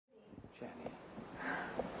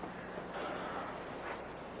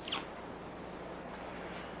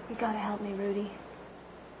gotta help me, Rudy.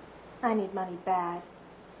 I need money bad.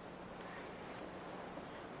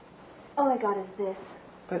 All I got is this.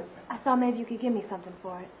 But... I thought maybe you could give me something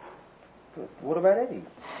for it. But what about Eddie?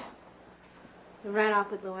 He ran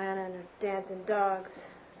off with Luana and her dancing dogs.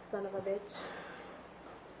 Son of a bitch.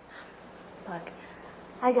 Look,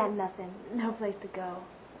 I got nothing. No place to go.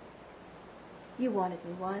 You wanted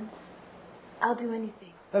me once. I'll do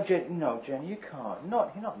anything. No, Jen, you can't.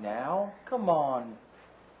 Not now. Come on.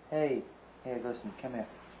 Hey, listen, come here.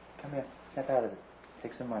 Come here. Snap out of it.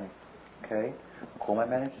 Take some money. Okay? I'll call my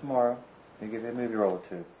manager tomorrow. He'll give you a movie roll or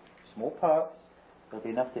two. Small parts. There'll be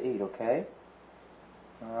enough to eat, okay?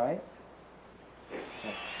 All right?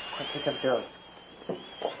 Yeah. Quick, pick up Doug.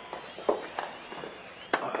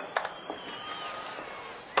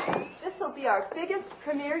 This will be our biggest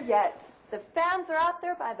premiere yet. The fans are out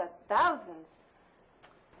there by the thousands.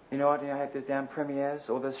 You know what? I had those damn premieres,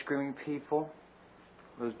 all those screaming people,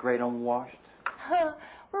 those great unwashed.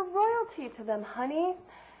 We're royalty to them, honey.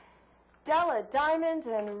 Della Diamond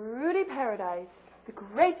and Rudy Paradise, the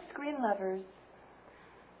great screen lovers.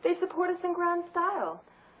 They support us in grand style.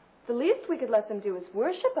 The least we could let them do is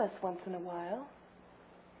worship us once in a while.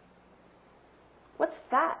 What's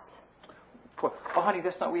that? Oh, honey,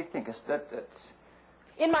 that's not what you think. That's...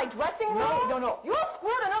 In my dressing room? No. You'll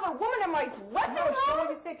squirt another woman in my dressing room? No, it's not what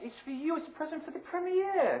you think. It's for you. It's a present for the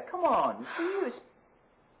premiere. Come on. It's for you.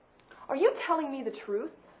 Are you telling me the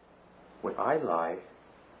truth? Would I lie?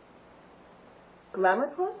 Glamour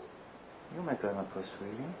puss? You're my glamour puss,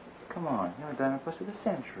 sweetie. Come on. You're my glamour puss of the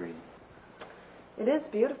century. It is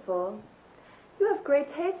beautiful. You have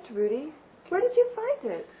great taste, Rudy. Where did you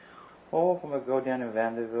find it? Oh, from a girl down in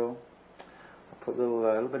Vanderbilt. I put a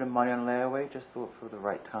little bit of money on layaway, just thought for the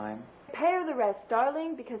right time. Pay her the rest,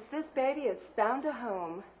 darling, because this baby has found a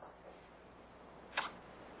home.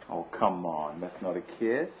 Oh, come on. That's not a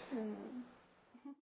kiss.